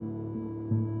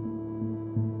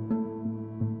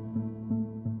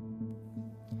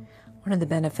One of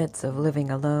the benefits of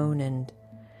living alone and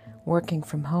working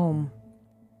from home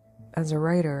as a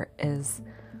writer is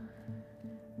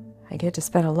I get to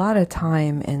spend a lot of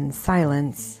time in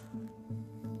silence.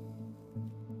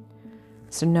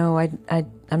 So no,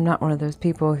 I'm not one of those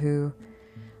people who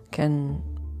can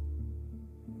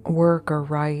work or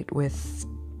write with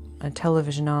a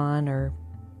television on or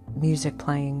music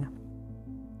playing.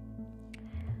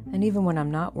 And even when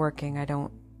I'm not working, I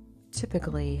don't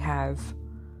typically have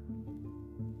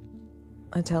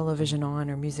a television on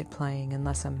or music playing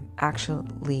unless I'm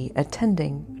actually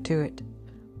attending to it.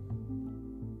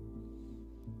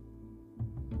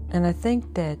 And I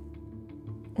think that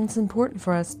it's important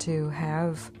for us to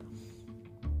have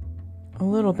a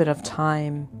little bit of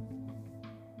time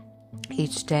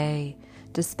each day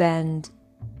to spend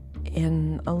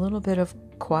in a little bit of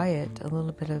quiet, a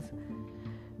little bit of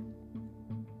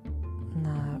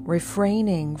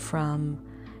refraining from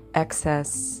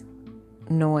excess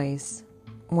noise,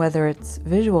 whether it's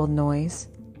visual noise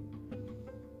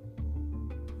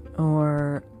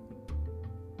or,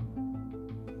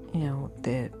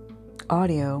 the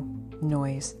audio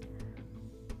noise.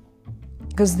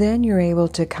 Because then you're able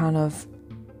to kind of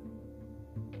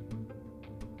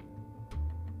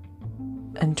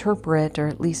interpret or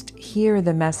at least hear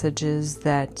the messages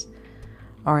that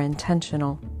are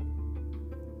intentional.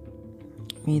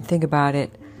 When you think about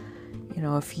it,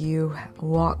 if you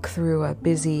walk through a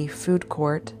busy food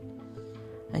court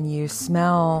and you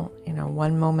smell,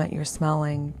 one moment you're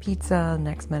smelling pizza,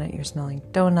 next minute you're smelling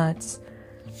donuts,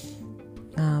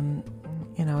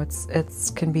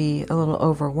 it can be a little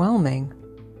overwhelming.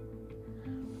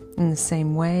 In the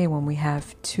same way, when we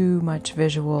have too much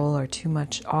visual or too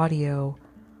much audio,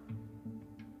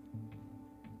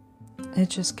 it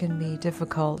just can be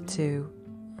difficult to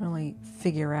really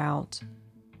figure out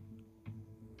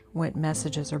what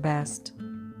messages are best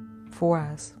for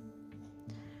us.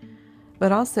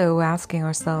 But also asking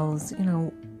ourselves,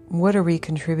 what are we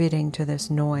contributing to this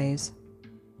noise?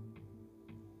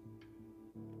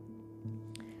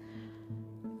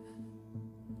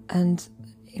 And,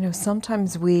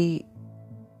 sometimes we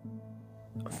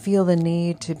feel the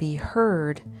need to be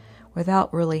heard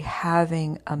without really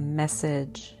having a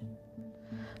message.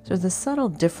 So there's a subtle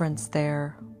difference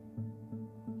there.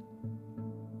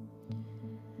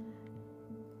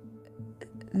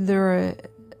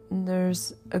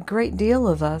 There's a great deal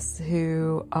of us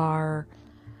who are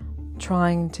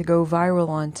trying to go viral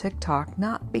on TikTok,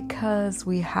 not because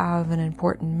we have an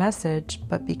important message,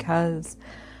 but because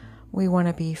we want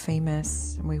to be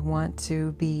famous. We want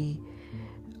to be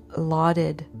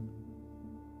lauded.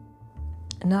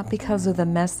 Not because of the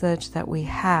message that we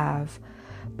have,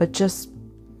 but just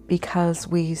because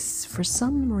we, for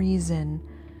some reason,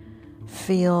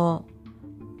 feel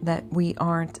that we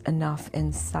aren't enough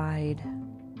inside.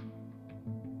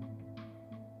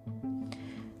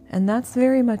 And that's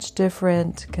very much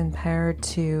different compared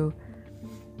to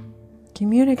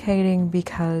communicating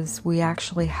because we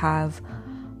actually have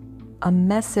a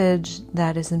message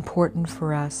that is important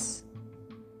for us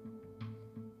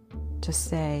to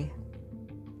say.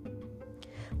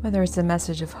 Whether it's a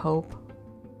message of hope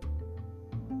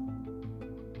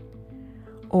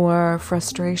or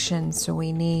frustration, so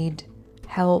we need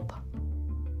help.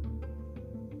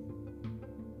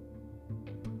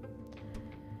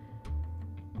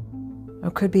 Or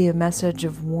it could be a message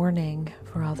of warning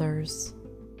for others.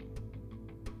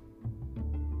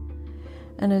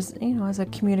 And as a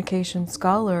communication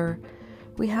scholar,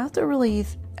 we have to really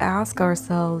ask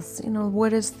ourselves,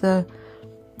 what is the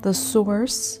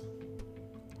source?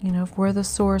 If we're the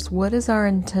source, what is our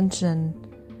intention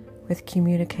with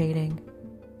communicating?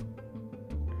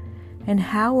 And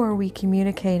how are we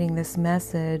communicating this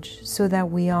message so that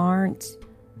we aren't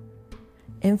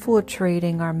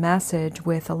infiltrating our message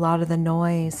with a lot of the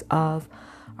noise of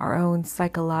our own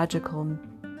psychological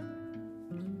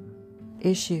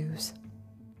issues?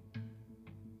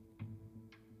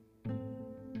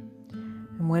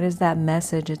 And what is that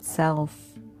message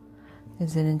itself?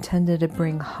 Is it intended to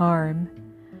bring harm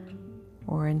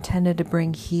or intended to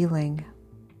bring healing?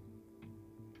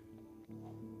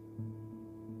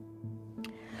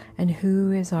 And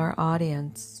who is our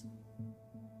audience?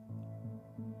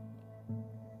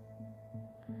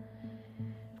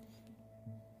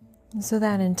 And so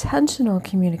that intentional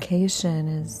communication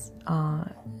is,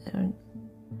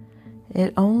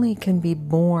 it only can be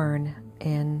born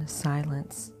in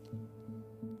silence.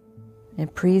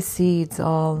 It precedes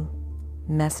all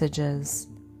messages.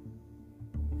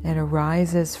 It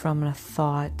arises from a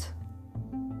thought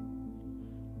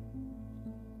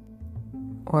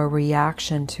or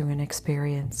reaction to an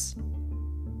experience.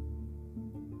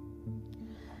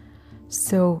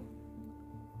 So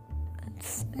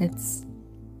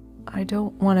I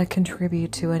don't want to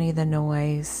contribute to any of the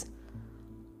noise.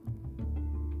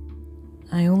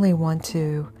 I only want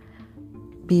to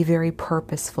be very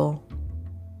purposeful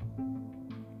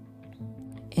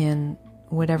in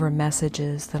whatever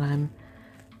messages that I'm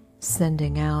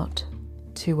sending out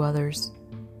to others.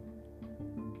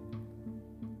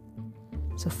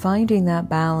 So finding that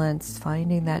balance,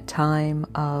 finding that time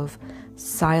of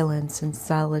silence and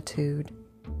solitude,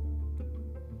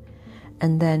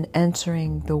 and then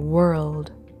entering the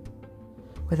world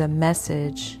with a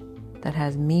message that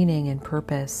has meaning and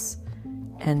purpose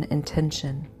and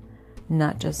intention,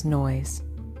 not just noise.